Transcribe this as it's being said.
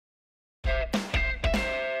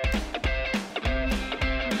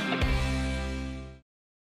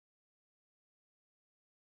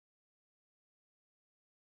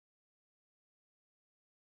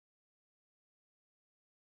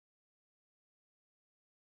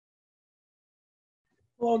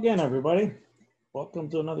Hello again, everybody. Welcome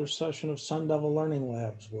to another session of Sun Devil Learning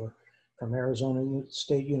Labs. We're from Arizona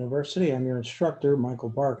State University. I'm your instructor, Michael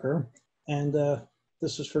Barker, and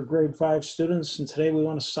this is for grade 5 students. And today we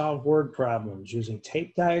want to solve word problems using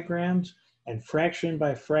tape diagrams and fraction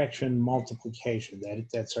by fraction multiplication.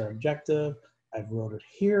 That's our objective. I've wrote it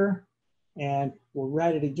here, and we'll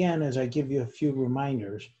write it again as I give you a few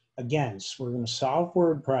reminders. Again, so we're going to solve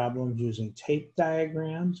word problems using tape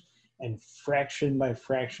diagrams and fraction by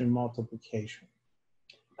fraction multiplication.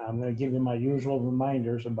 I'm going to give you my usual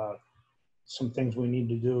reminders about some things we need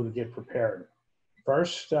to do to get prepared.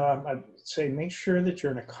 First, I'd say make sure that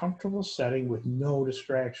you're in a comfortable setting with no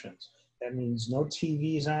distractions. That means no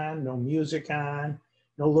TVs on, no music on,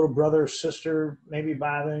 no little brother or sister maybe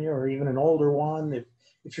bothering you, or even an older one.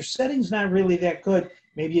 If your setting's not really that good,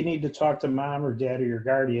 maybe you need to talk to mom or dad or your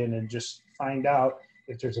guardian and just find out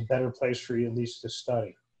if there's a better place for you at least to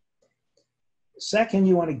study. Second,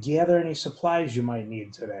 you want to gather any supplies you might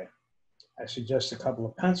need today. I suggest a couple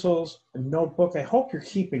of pencils, a notebook. I hope you're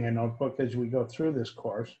keeping a notebook as we go through this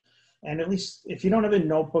course. And at least if you don't have a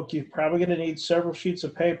notebook, you're probably going to need several sheets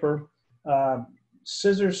of paper.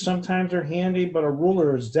 Scissors sometimes are handy, but a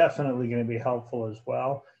ruler is definitely going to be helpful as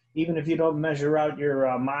well. Even if you don't measure out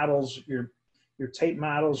your models, your tape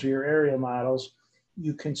models or your area models,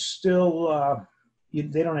 you can still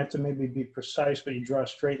they don't have to maybe be precise, but you draw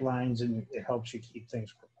straight lines and it helps you keep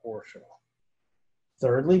things proportional.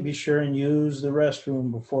 Thirdly, be sure and use the restroom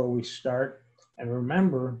before we start. And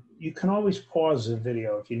remember, you can always pause the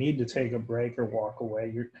video if you need to take a break or walk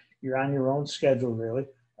away. You're on your own schedule, really.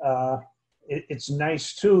 It's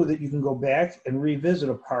nice, too, that you can go back and revisit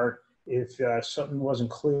a part if something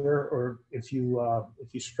wasn't clear, or if you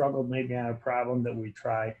struggled maybe on a problem that we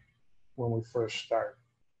try when we first start.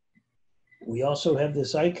 We also have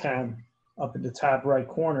this icon up in the top right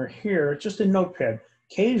corner here, just a notepad.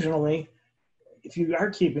 Occasionally, if you are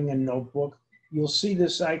keeping a notebook, you'll see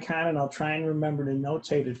this icon, and I'll try and remember to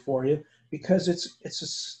notate it for you, because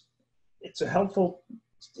it's a helpful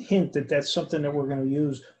hint that that's something that we're going to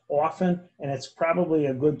use often, and it's probably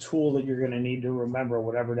a good tool that you're going to need to remember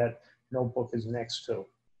whatever that notebook is next to.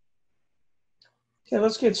 Okay,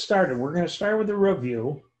 let's get started. We're going to start with a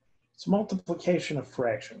review. It's multiplication of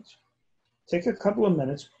fractions. Take a couple of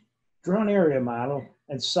minutes, draw an area model,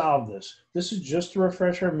 and solve this. This is just to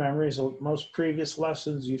refresh our memories. Most previous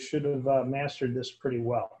lessons, you should have mastered this pretty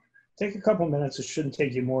well. Take a couple of minutes. It shouldn't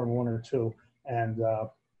take you more than one or two, and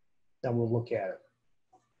then we'll look at it.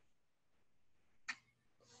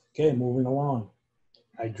 Okay, moving along.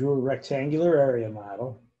 I drew a rectangular area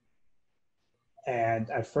model,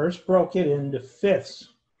 and I first broke it into fifths.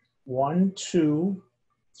 1, 2,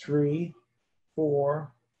 3,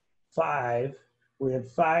 4, 5. We have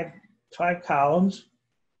five columns,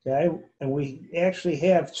 okay? And we actually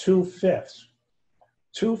have 2 fifths.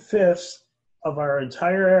 2 fifths of our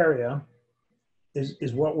entire area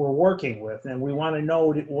is what we're working with. And we want to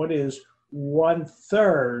know what is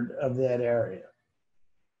 1/3 of that area.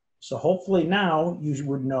 So hopefully now you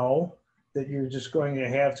would know that you're just going to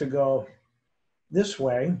have to go this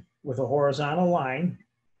way with a horizontal line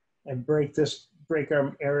and break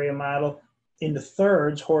our area model into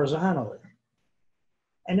thirds horizontally.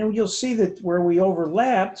 And then you'll see that where we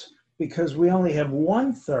overlapped, because we only have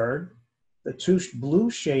 1/3, the 2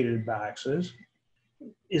 blue shaded boxes,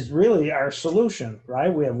 is really our solution,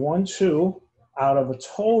 right? We have 1, 2 out of a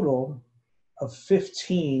total of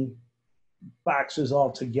 15 boxes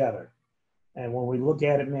altogether. And when we look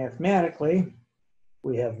at it mathematically,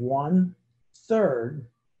 we have 1/3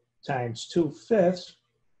 times 2 fifths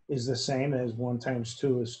is the same as 1 times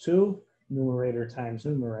 2 is 2, numerator times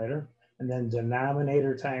numerator, and then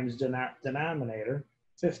denominator times denominator,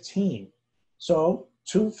 15. So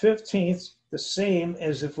 2/15, the same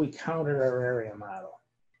as if we counted our area model.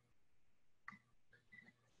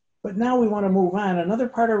 But now we want to move on. Another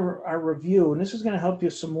part of our review, and this is going to help you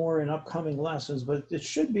some more in upcoming lessons, but it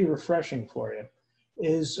should be refreshing for you,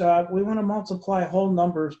 is we want to multiply whole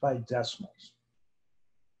numbers by decimals.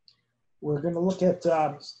 We're going to look at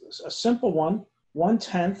a simple one.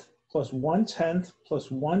 1/10 plus 1/10 plus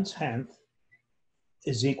 1/10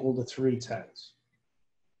 is equal to 3/10.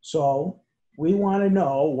 So we want to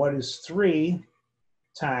know what is 3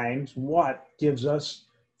 times what gives us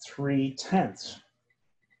 3/10.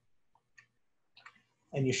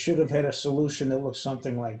 And you should have had a solution that looks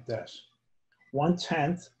something like this.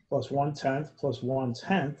 1/10 plus 1/10 plus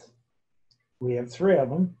 1/10. We have 3 of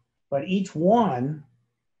them, but each one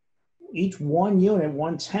unit,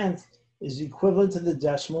 1/10, is equivalent to the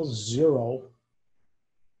decimal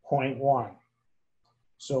 0.1.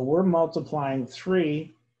 So we're multiplying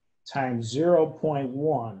 3 times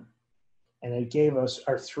 0.1, and it gave us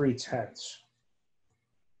our 3/10.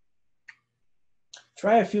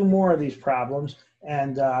 Try a few more of these problems,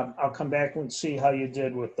 and I'll come back and see how you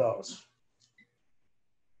did with those.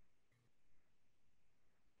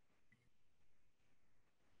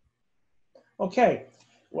 Okay,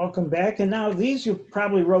 welcome back. And now these you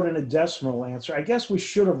probably wrote in a decimal answer. I guess we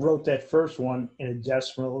should have wrote that first one in a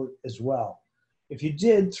decimal as well. If you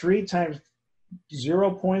did 3 times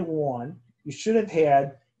 0.1, you should have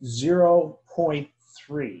had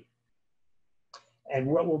 0.3. And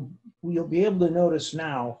what we'll be able to notice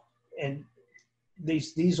now, and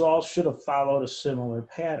these all should have followed a similar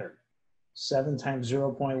pattern. 7 times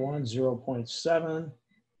 0.1, 0.7.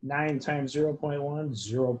 9 times 0.1,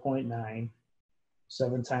 0.9.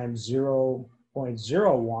 7 times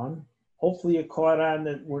 0.01. Hopefully you caught on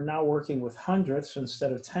that we're now working with hundredths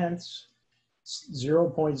instead of tenths.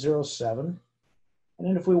 0.07. And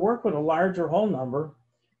then if we work with a larger whole number,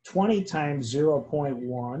 20 times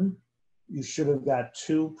 0.1, you should have got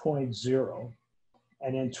 2.0.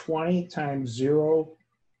 And then 20 times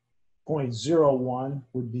 0.01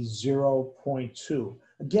 would be 0.2.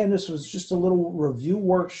 Again, this was just a little review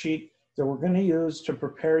worksheet that we're going to use to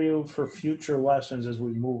prepare you for future lessons as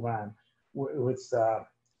we move on with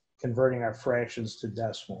converting our fractions to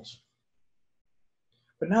decimals.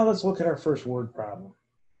 But now let's look at our first word problem.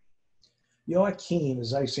 Joachim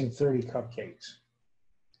is icing 30 cupcakes,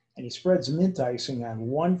 and he spreads mint icing on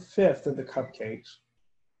 1/5 of the cupcakes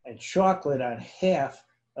and chocolate on half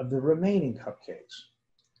of the remaining cupcakes.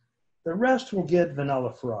 The rest will get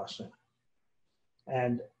vanilla frosting.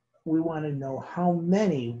 And we want to know how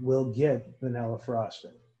many will get vanilla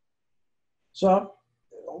frosting. So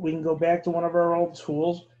we can go back to one of our old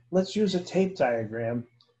tools. Let's use a tape diagram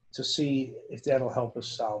to see if that'll help us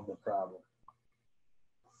solve the problem.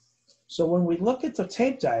 So when we look at the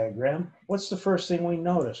tape diagram, what's the first thing we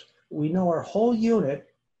notice? We know our whole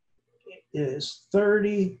unit is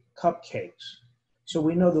 30 cupcakes. So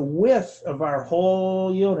we know the width of our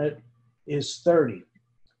whole unit is 30.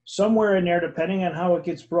 Somewhere in there, depending on how it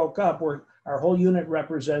gets broke up, where our whole unit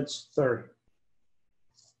represents 30.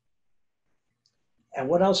 And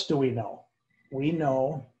what else do we know? We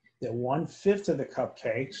know that 1/5 of the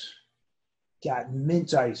cupcakes got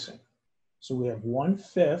mint icing. So we have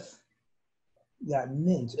 1/5 got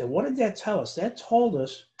mint. And what did that tell us? That told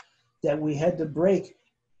us that we had to break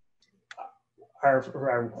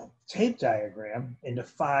our tape diagram into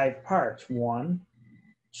 5 parts. 1,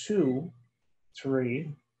 2,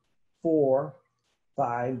 3, 4,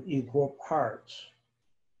 5 equal parts.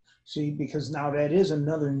 See, because now that is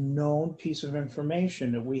another known piece of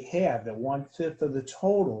information that we have, that 1/5 of the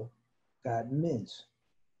total got mint.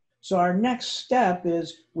 So our next step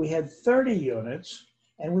is we had 30 units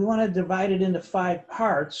and we want to divide it into 5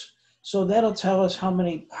 parts. So that'll tell us how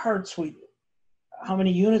many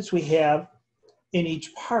units we have in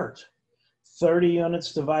each part. 30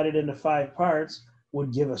 units divided into 5 parts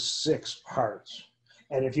would give us 6 parts.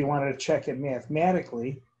 And if you wanted to check it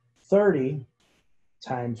mathematically, 30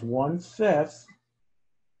 times 1/5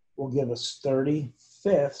 will give us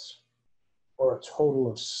 30/5, or a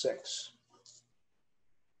total of 6.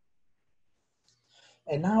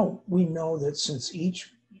 And now we know that since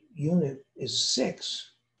each unit is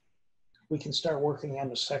 6, we can start working on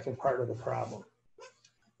the second part of the problem.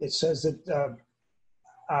 It says that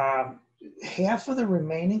half of the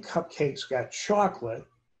remaining cupcakes got chocolate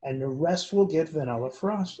and the rest will get vanilla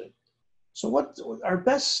frosting. So what our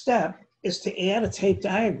best step is to add a tape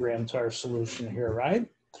diagram to our solution here, right?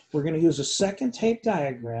 We're going to use a second tape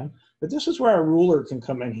diagram, but this is where our ruler can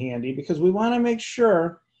come in handy because we want to make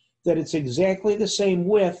sure that it's exactly the same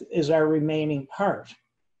width as our remaining part.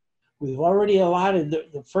 We've already allotted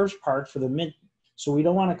the first part for the mint, so we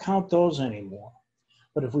don't want to count those anymore.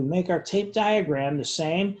 But if we make our tape diagram the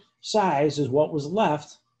same size as what was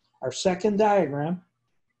left, our second diagram,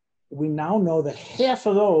 we now know that half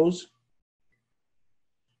of those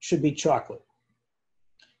should be chocolate.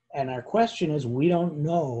 And our question is, we don't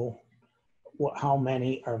know how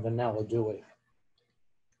many are vanilla, do we?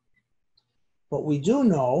 But we do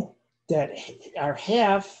know that our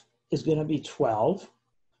half is going to be 12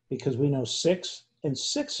 because we know 6 and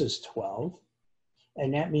 6 is 12.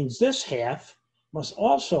 And that means this half must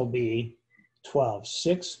also be 12.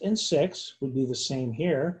 6 and 6 would be the same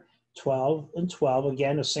here. 12 and 12,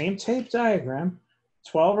 again, the same tape diagram.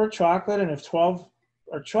 12 are chocolate, and if 12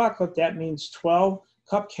 are chocolate, that means 12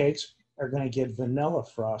 cupcakes are going to get vanilla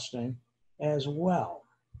frosting as well.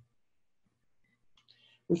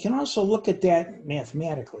 We can also look at that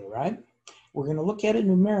mathematically, right? We're going to look at it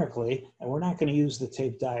numerically, and we're not going to use the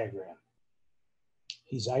tape diagram.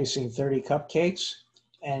 He's icing 30 cupcakes,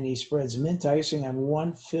 and he spreads mint icing on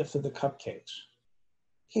 1/5 of the cupcakes.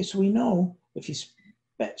 Okay, so we know if he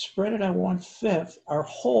spread it on 1/5, our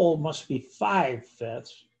whole must be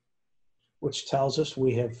 5/5, which tells us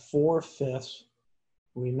we have 4/5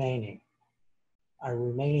 remaining. Our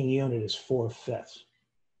remaining unit is 4/5.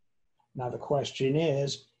 Now the question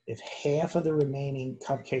is, if half of the remaining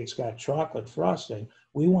cupcakes got chocolate frosting,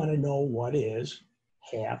 we want to know what is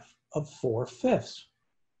half of 4/5.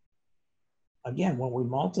 Again, when we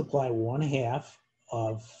multiply 1/2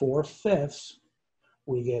 of 4/5,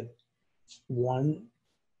 we get 1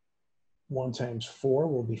 times 4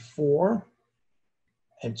 will be 4,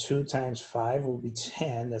 and 2 times 5 will be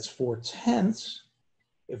 10. That's 4/10.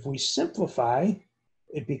 If we simplify,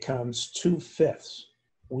 it becomes 2/5.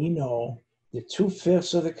 We know that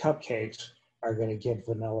 2/5 of the cupcakes are going to get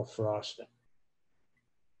vanilla frosting.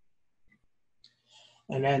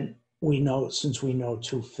 And then we know, since we know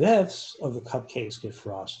 2/5 of the cupcakes get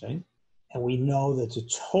frosting, and we know that the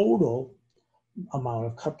total amount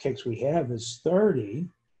of cupcakes we have is 30,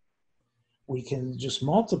 we can just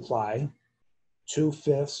multiply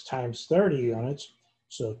 2/5 times 30 units.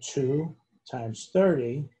 So 2 times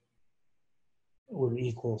 30 would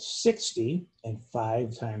equal 60, and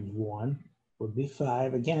 5 times 1 would be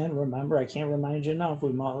 5. Again, remember, I can't remind you enough,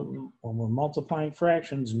 when we're multiplying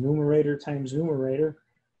fractions, numerator times numerator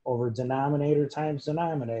over denominator times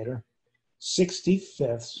denominator,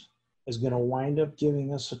 60/5 is going to wind up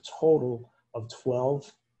giving us a total of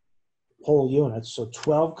 12 whole units. So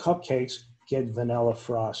 12 cupcakes get vanilla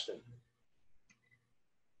frosting.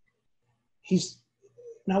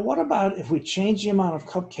 Now, what about if we change the amount of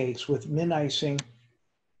cupcakes with mint icing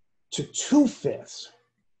to 2/5?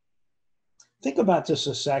 Think about this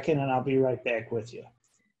a second, and I'll be right back with you.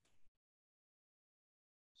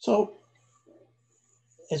 So,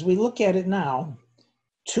 as we look at it now,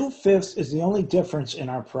 2/5 is the only difference in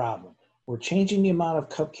our problem. We're changing the amount of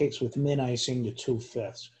cupcakes with mint icing to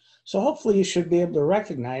 2/5. So hopefully you should be able to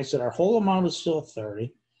recognize that our whole amount is still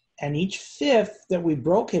 30, and each fifth that we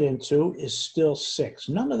broke it into is still 6.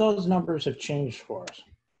 None of those numbers have changed for us.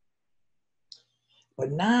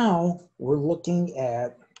 But now we're looking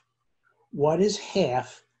at what is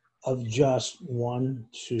half of just 1,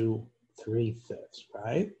 2, 3/5,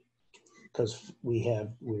 right? Because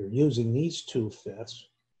we're using these 2/5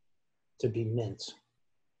 to be mint.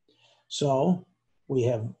 So we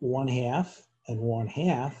have 1/2 and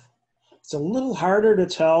 1/2. It's a little harder to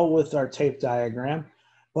tell with our tape diagram,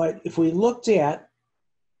 but if we looked at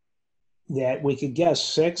that, we could guess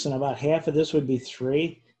 6, and about half of this would be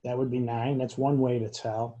 3. That would be 9. That's one way to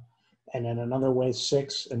tell. And then another way,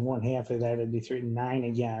 6 and 1/2 of that would be 3, 9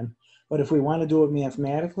 again. But if we want to do it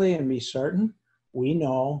mathematically and be certain, we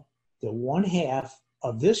know that 1/2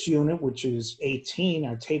 of this unit, which is 18,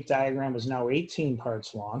 our tape diagram is now 18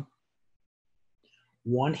 parts long.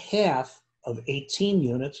 1/2 of 18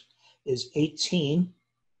 units is 18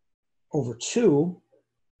 over 2,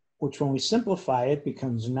 which when we simplify it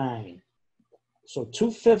becomes 9. So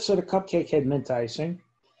 2/5 of the cupcake had mint icing,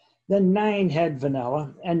 then 9 had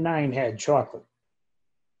vanilla, and 9 had chocolate.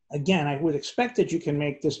 Again, I would expect that you can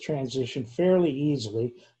make this transition fairly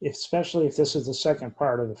easily, especially if this is the second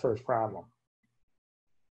part of the first problem.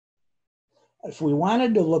 If we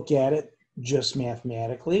wanted to look at it just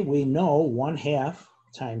mathematically, we know 1/2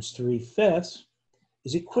 times 3/5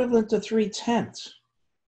 is equivalent to 3/10.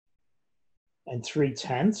 And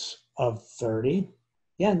 3/10 of 30,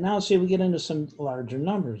 yeah, now see we get into some larger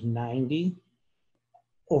numbers. 90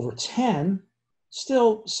 over 10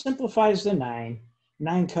 still simplifies to 9.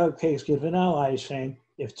 9 cupcakes get vanilla icing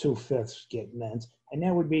if 2/5 get mint. And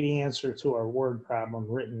that would be the answer to our word problem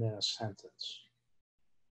written in a sentence.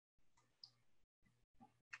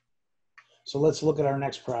 So let's look at our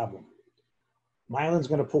next problem. Mylan's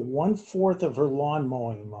going to put 1/4 of her lawn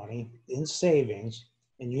mowing money in savings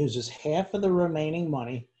and uses half of the remaining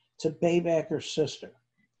money to pay back her sister.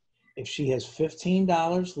 If she has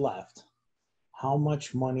 $15 left, how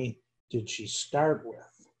much money did she start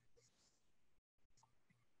with?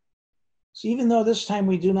 So even though this time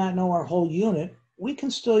we do not know our whole unit, we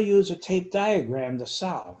can still use a tape diagram to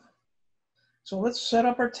solve. So let's set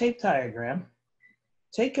up our tape diagram.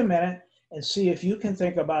 Take a minute and see if you can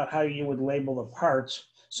think about how you would label the parts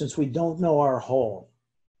since we don't know our whole.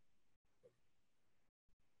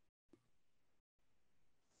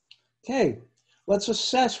 Okay, let's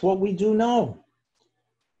assess what we do know.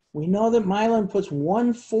 We know that Mylan puts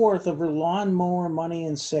 1/4 of her lawnmower money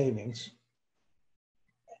in savings.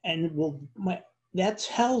 And that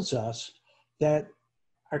tells us that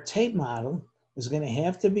our tape model is going to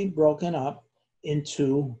have to be broken up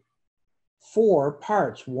into 4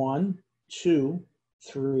 parts, 1, 2,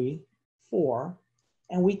 3, 4,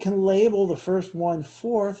 and we can label the first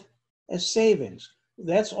 1/4 as savings.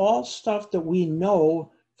 That's all stuff that we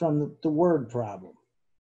know from the word problem.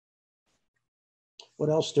 What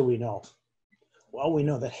else do we know? Well, we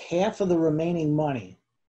know that half of the remaining money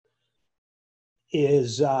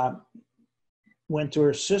is went to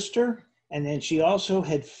her sister, and then she also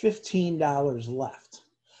had $15 left.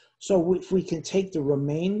 So if we can take the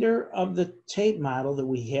remainder of the tape model that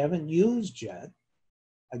we haven't used yet,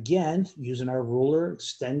 again, using our ruler,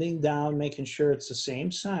 extending down, making sure it's the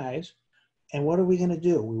same size, and what are we going to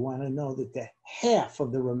do? We want to know that the half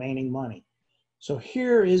of the remaining money. So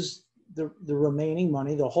here is the remaining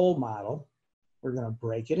money, the whole model. We're going to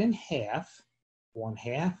break it in half,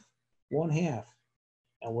 1/2, 1/2.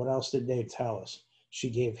 And what else did Dave tell us? She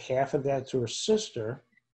gave half of that to her sister,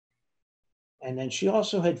 and then she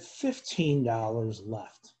also had $15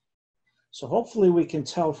 left. So hopefully we can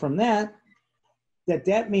tell from that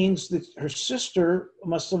that means that her sister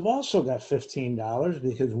must have also got $15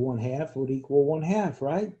 because 1/2 would equal 1/2,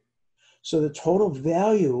 right? So the total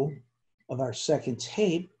value of our second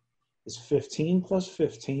tape is 15 plus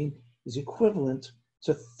 15 is equivalent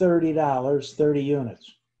to $30, 30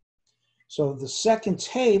 units. So the second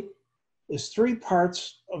tape is 3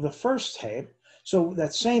 parts of the first tape. So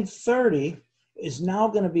that same 30 is now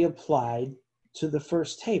going to be applied to the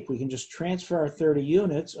first tape. We can just transfer our 30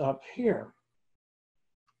 units up here.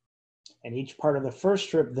 And each part of the first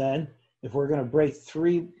strip then, if we're going to break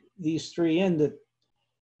these three into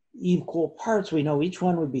equal parts, we know each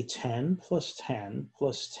one would be 10 plus 10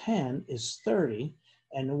 plus 10 is 30.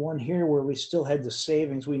 And the one here where we still had the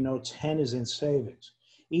savings, we know 10 is in savings.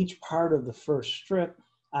 Each part of the first strip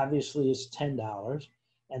obviously is $10.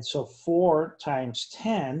 And so 4 times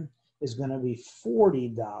 10 is going to be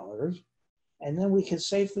 $40. And then we can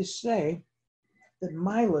safely say that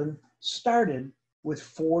Mylan started with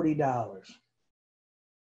 $40.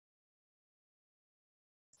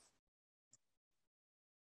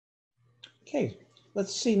 Okay,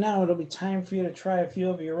 let's see now. It'll be time for you to try a few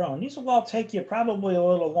of your own. These will all take you probably a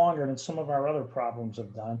little longer than some of our other problems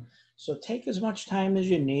have done. So take as much time as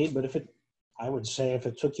you need, but I would say if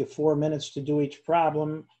it took you 4 minutes to do each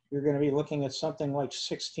problem, you're going to be looking at something like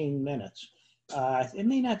 16 minutes. It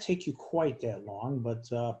may not take you quite that long, but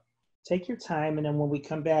take your time, and then when we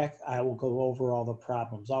come back, I will go over all the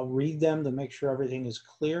problems. I'll read them to make sure everything is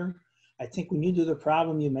clear. I think when you do the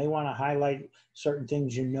problem, you may want to highlight certain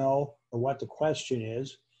things you know or what the question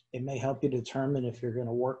is. It may help you determine if you're going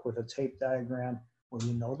to work with a tape diagram where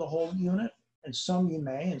you know the whole unit, and some you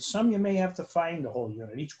may have to find the whole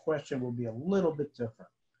unit. Each question will be a little bit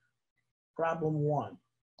different. Problem 1,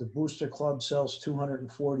 the Booster Club sells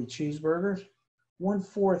 240 cheeseburgers.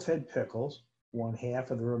 1/4 had pickles.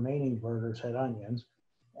 1/2 of the remaining burgers had onions,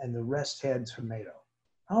 and the rest had tomato.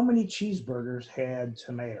 How many cheeseburgers had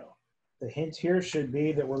tomato? The hint here should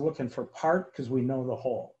be that we're looking for part because we know the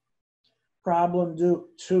whole. Problem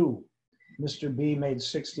 2, Mr. B made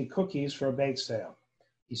 60 cookies for a bake sale.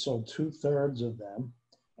 He sold 2/3 of them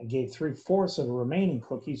and gave 3/4 of the remaining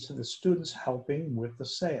cookies to the students helping with the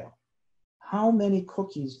sale. How many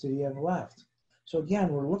cookies did he have left? So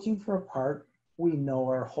again, we're looking for a part. We know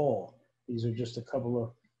our whole. These are just a couple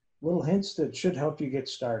of little hints that should help you get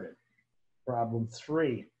started. Problem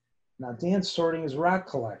 3. Now Dan's sorting his rock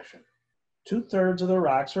collection. 2/3 of the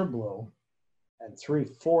rocks are blue and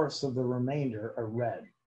 3/4 of the remainder are red.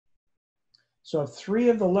 So if 3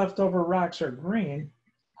 of the leftover rocks are green,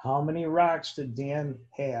 how many rocks did Dan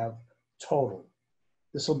have total?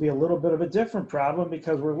 This will be a little bit of a different problem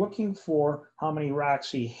because we're looking for how many rocks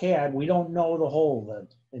he had. We don't know the whole then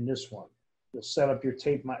in this one. You'll set up your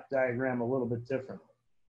tape diagram a little bit differently.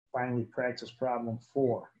 Finally, practice problem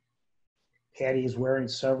 4. Patty is wearing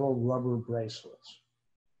several rubber bracelets.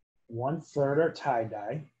 1/3 are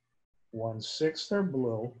tie-dye, 1/6 are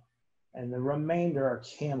blue, and the remainder are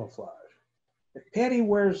camouflage. If Patty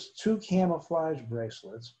wears 2 camouflage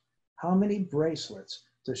bracelets, how many bracelets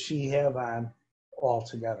does she have on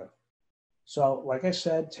altogether? So, like I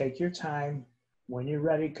said, take your time. When you're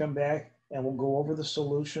ready, come back and we'll go over the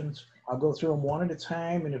solutions. I'll go through them one at a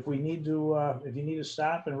time, and if you need to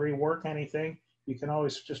stop and rework anything, you can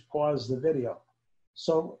always just pause the video.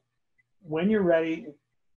 So when you're ready,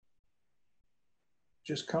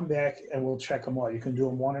 just come back and we'll check them all. You can do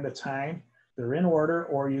them one at a time. They're in order,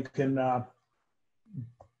 or you can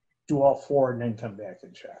do all 4 and then come back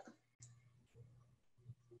and check.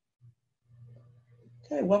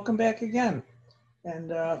 Okay, welcome back again.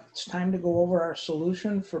 And it's time to go over our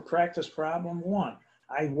solution for practice problem 1.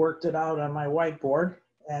 I worked it out on my whiteboard,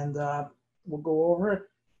 and we'll go over it.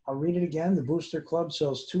 I'll read it again. The Booster Club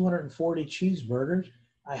sells 240 cheeseburgers.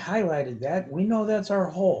 I highlighted that. We know that's our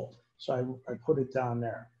whole, so I put it down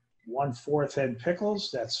there. 1/4 had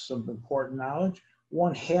pickles. That's some important knowledge.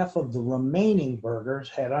 1/2 of the remaining burgers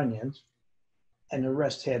had onions, and the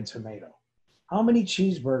rest had tomato. How many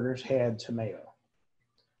cheeseburgers had tomato?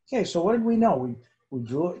 Okay, so what did we know? We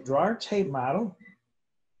draw our tape model,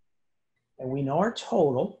 and we know our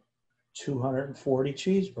total, 240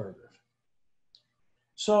 cheeseburgers.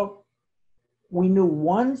 So we knew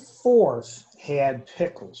 1/4 had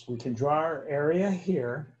pickles. We can draw our area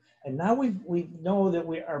here, and now we know that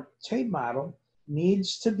our tape model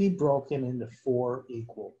needs to be broken into 4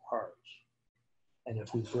 equal parts. And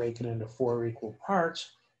if we break it into 4 equal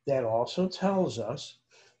parts, that also tells us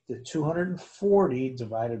that 240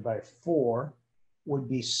 divided by 4 would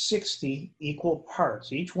be 60 equal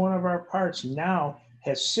parts. Each one of our parts now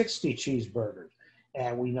has 60 cheeseburgers,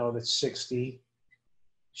 and we know that 60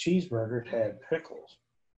 cheeseburgers had pickles.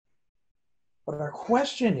 But our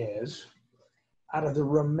question is, out of the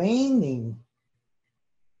remaining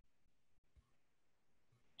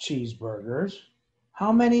cheeseburgers,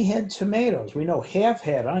 how many had tomatoes? We know half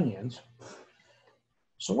had onions.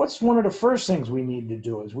 So what's one of the first things we need to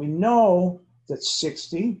do is we know that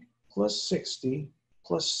 60 plus 60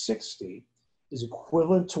 plus 60 is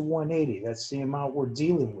equivalent to 180. That's the amount we're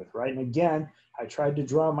dealing with, right? And again, I tried to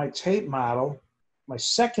draw my tape model, my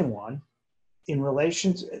second one, in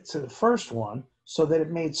relation to the first one so that it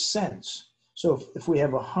made sense. So if we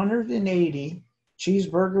have 180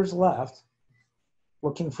 cheeseburgers left,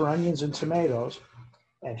 looking for onions and tomatoes,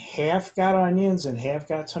 and half got onions and half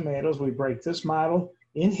got tomatoes, we break this model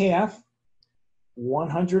in half.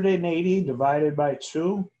 180 divided by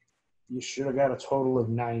 2, you should have got a total of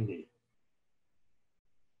 90.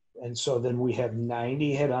 And so then we have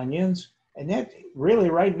 90 had onions, and that really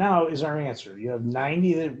right now is our answer. You have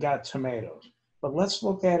 90 that got tomatoes. But let's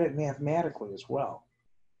look at it mathematically as well.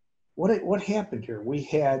 What happened here? We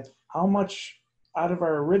had how much out of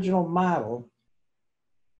our original model,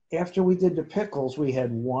 after we did the pickles, we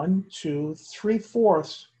had 1, 2,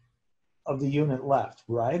 3/4 of the unit left,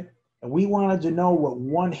 right? And we wanted to know what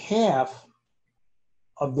 1/2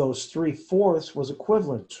 of those 3/4 was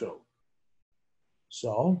equivalent to.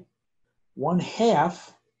 So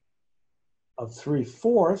 1/2 of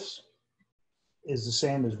 3/4 is the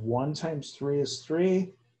same as 1 times 3 is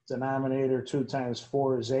 3. Denominator 2 times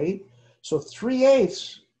 4 is 8. So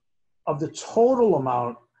 3/8 of the total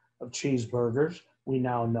amount of cheeseburgers we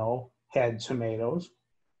now know had tomatoes.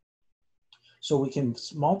 So we can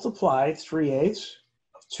multiply 3/8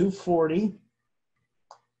 of 240,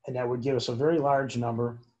 and that would give us a very large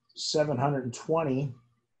number, 720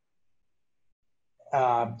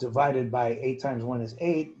 divided by 8 times 1 is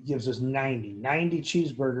 8, gives us 90. 90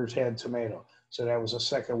 cheeseburgers had tomato. So that was a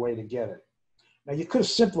second way to get it. Now you could have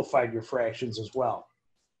simplified your fractions as well.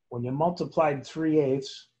 When you multiplied 3/8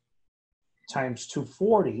 times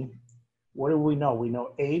 240, what do we know? We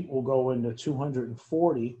know 8 will go into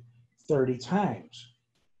 240 30 times.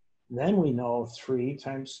 Then we know 3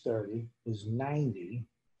 times 30 is 90,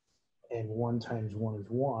 and 1 times 1 is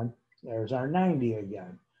 1. There's our 90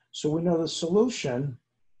 again. So we know the solution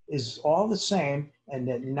is all the same, and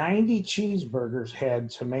that 90 cheeseburgers had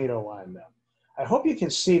tomato on them. I hope you can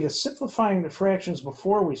see that simplifying the fractions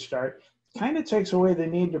before we start kind of takes away the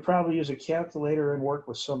need to probably use a calculator and work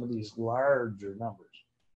with some of these larger numbers.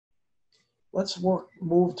 Let's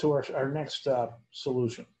move to our next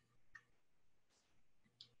solution.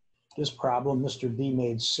 This problem, Mr. B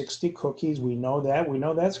made 60 cookies. We know that. We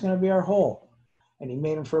know that's going to be our whole. And he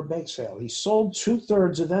made them for a bake sale. He sold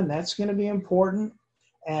 2/3 of them. That's going to be important.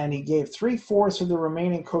 And he gave 3/4 of the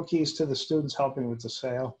remaining cookies to the students helping with the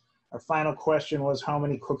sale. Our final question was, how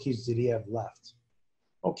many cookies did he have left?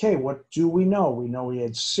 Okay, what do we know? We know he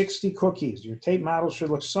had 60 cookies. Your tape model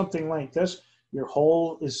should look something like this. Your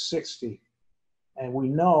whole is 60. And we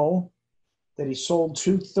know that he sold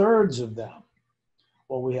 2/3 of them.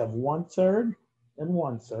 Well, we have 1/3 and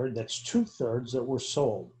 1/3. That's 2/3 that were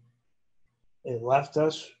sold. It left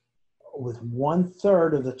us with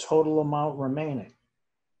 1/3 of the total amount remaining.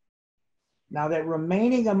 Now that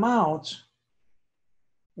remaining amount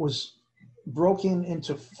was broken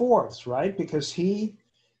into fourths, right? Because he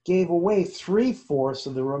gave away 3/4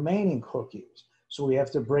 of the remaining cookies. So we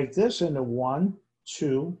have to break this into 1,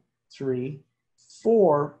 2, 3,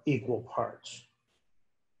 4 equal parts.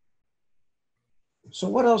 So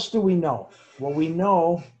what else do we know? Well, we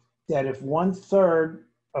know that if 1/3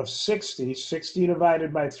 of 60, 60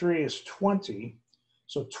 divided by 3 is 20.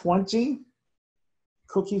 So 20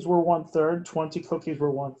 cookies were 1/3, 20 cookies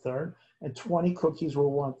were 1/3, and 20 cookies were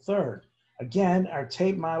 1/3. Again, our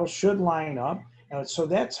tape model should line up. And so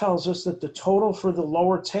that tells us that the total for the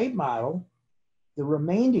lower tape model, the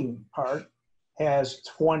remaining part, has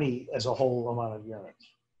 20 as a whole amount of units.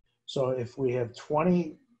 So if we have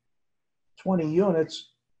 20 units,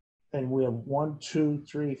 and we have 1, 2,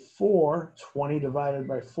 3, 4, 20 divided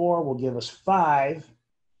by 4 will give us 5.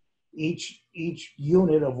 Each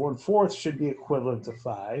unit of 1/4 should be equivalent to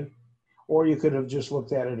 5. Or you could have just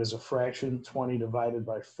looked at it as a fraction. 20 divided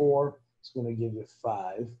by 4 is going to give you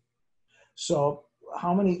 5. So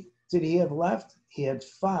how many did he have left? He had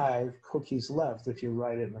 5 cookies left if you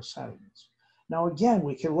write it in a sentence. Now again,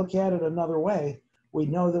 we can look at it another way. We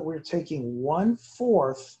know that we're taking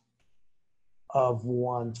 1/4 of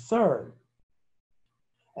 1/3.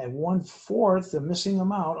 And 1/4, the missing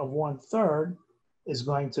amount of 1/3 is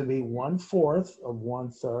going to be 1/4 of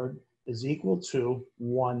 1/3 is equal to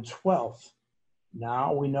 1/12.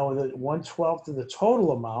 Now we know that 1/12 of the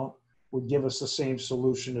total amount would give us the same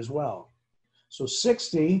solution as well. So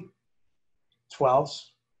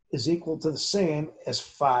 60/12 is equal to the same as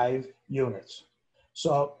 5 units.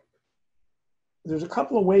 So there's a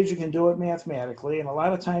couple of ways you can do it mathematically, and a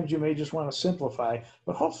lot of times you may just want to simplify,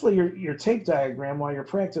 but hopefully your tape diagram while you're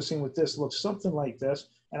practicing with this looks something like this,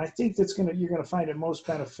 and I think you're going to find it most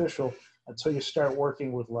beneficial until you start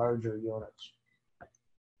working with larger units.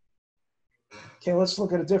 Okay, let's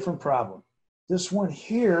look at a different problem. This one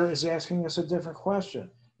here is asking us a different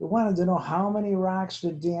question. We wanted to know how many rocks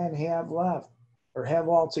did Dan have left, or have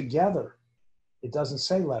altogether. It doesn't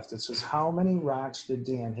say left, it says how many rocks did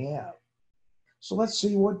Dan have? So let's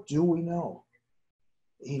see, what do we know?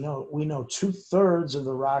 We know 2/3 of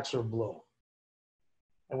the rocks are blue.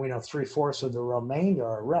 And we know 3/4 of the remainder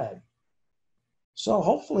are red. So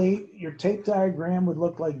hopefully your tape diagram would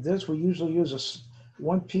look like this. We usually use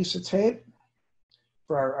one piece of tape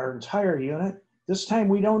for our entire unit. This time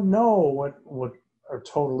we don't know what our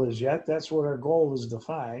total is yet. That's what our goal is to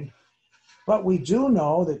find. But we do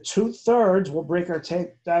know that 2/3, we'll break our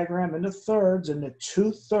tape diagram into thirds, and the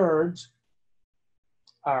 2/3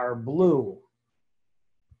 are blue.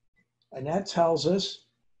 And that tells us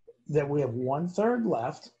that we have 1/3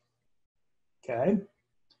 left, okay?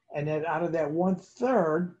 And then out of that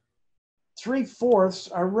 1/3, 3/4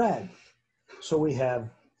 are red. So we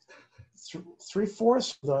have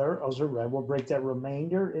 3/4 there, those are red. We'll break that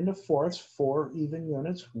remainder into fourths, 4 even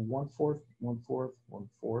units, 1/4, 1/4,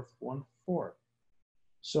 1/4, 1/4.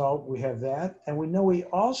 So we have that, and we know we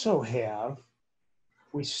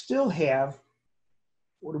still have,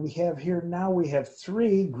 what do we have here now? We have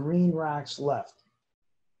 3 green rocks left.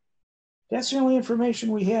 That's the only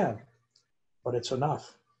information we have, but it's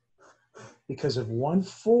enough. Because if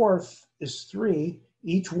 1/4 is 3,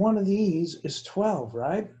 each one of these is 12,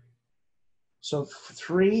 right? So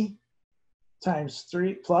 3 times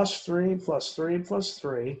 3 plus 3 plus 3 plus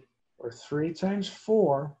 3, or 3 times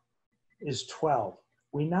 4 is 12.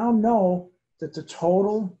 We now know that the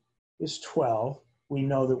total is 12. We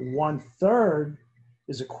know that 1/3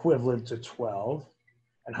 is equivalent to 12.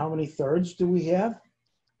 And how many thirds do we have?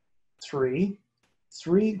 3.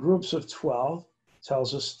 3 groups of 12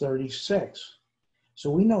 tells us 36.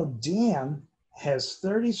 So we know Dan has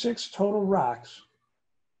 36 total rocks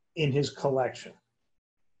in his collection.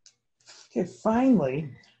 Okay,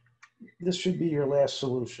 finally, this should be your last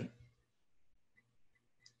solution.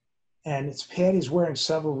 And it's Patty's wearing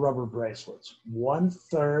several rubber bracelets.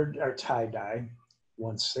 1/3 are tie-dye,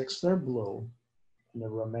 1/6 are blue, and the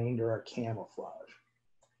remainder are camouflage.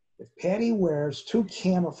 If Patty wears 2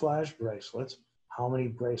 camouflage bracelets, how many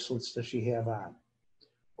bracelets does she have on?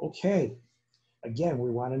 Okay, again, we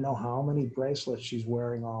want to know how many bracelets she's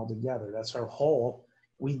wearing all together. That's our whole.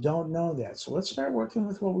 We don't know that. So let's start working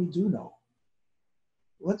with what we do know.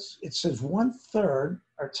 It says 1/3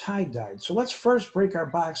 are tie-dyed. So let's first break our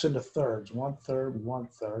box into thirds, 1/3,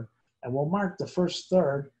 1/3, and we'll mark the first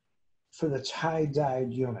third for the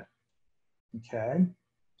tie-dyed unit, okay?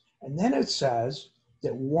 And then it says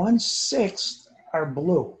that 1/6 are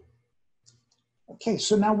blue. Okay,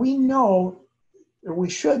 so now we know, or we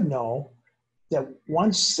should know, that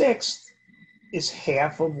 1/6 is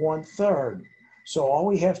half of 1/3. So all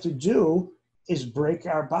we have to do is break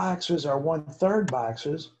our boxes, our 1/3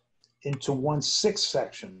 boxes, into 1/6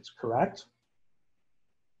 sections, correct?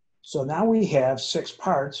 So now we have 6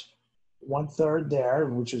 parts, 1/3 there,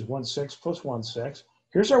 which is 1/6 plus 1/6.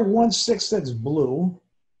 Here's our 1/6 that's blue.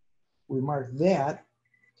 We mark that.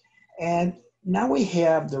 And now we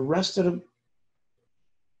have the rest of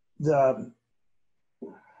the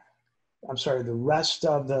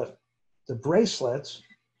bracelets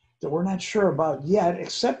that we're not sure about yet,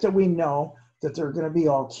 except that we know that they're going to be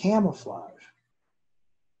all camouflage.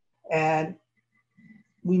 And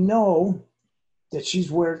we know that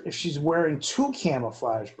if she's wearing 2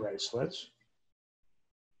 camouflage bracelets,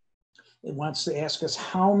 it wants to ask us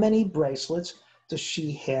how many bracelets does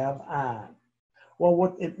she have on? Well,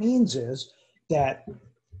 what it means is that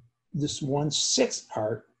this 1/6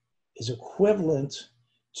 part is equivalent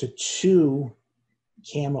to 2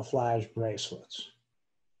 camouflage bracelets.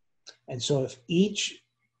 And so if each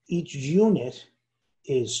unit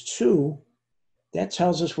is 2, that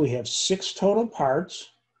tells us we have 6 total parts.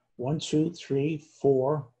 1, 2, 3,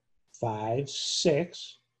 4, 5,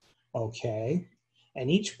 6. Okay.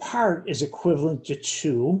 And each part is equivalent to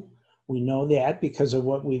 2. We know that because of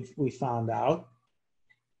what we found out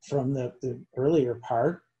from the earlier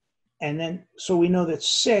part. And then, so we know that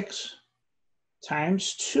 6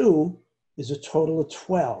 times 2 is a total of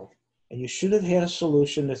 12. And you should have had a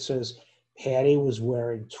solution that says Patty was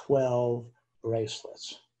wearing 12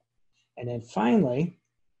 bracelets. And then finally,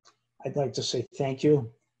 I'd like to say thank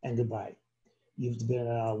you and goodbye. You've been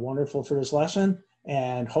wonderful for this lesson,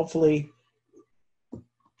 and hopefully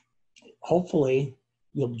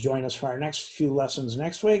you'll join us for our next few lessons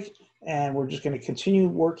next week. And we're just going to continue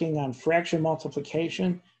working on fraction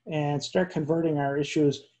multiplication and start converting our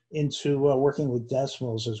issues into working with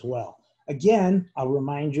decimals as well. Again, I'll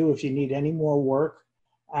remind you, if you need any more work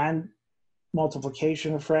on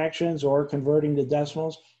multiplication of fractions or converting to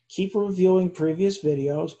decimals, keep reviewing previous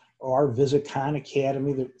videos or visit Khan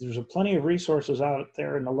Academy. There's plenty of resources out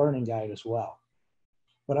there in the learning guide as well.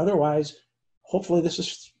 But otherwise, hopefully this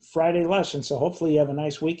is Friday lesson, so hopefully you have a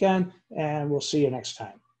nice weekend, and we'll see you next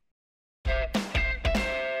time.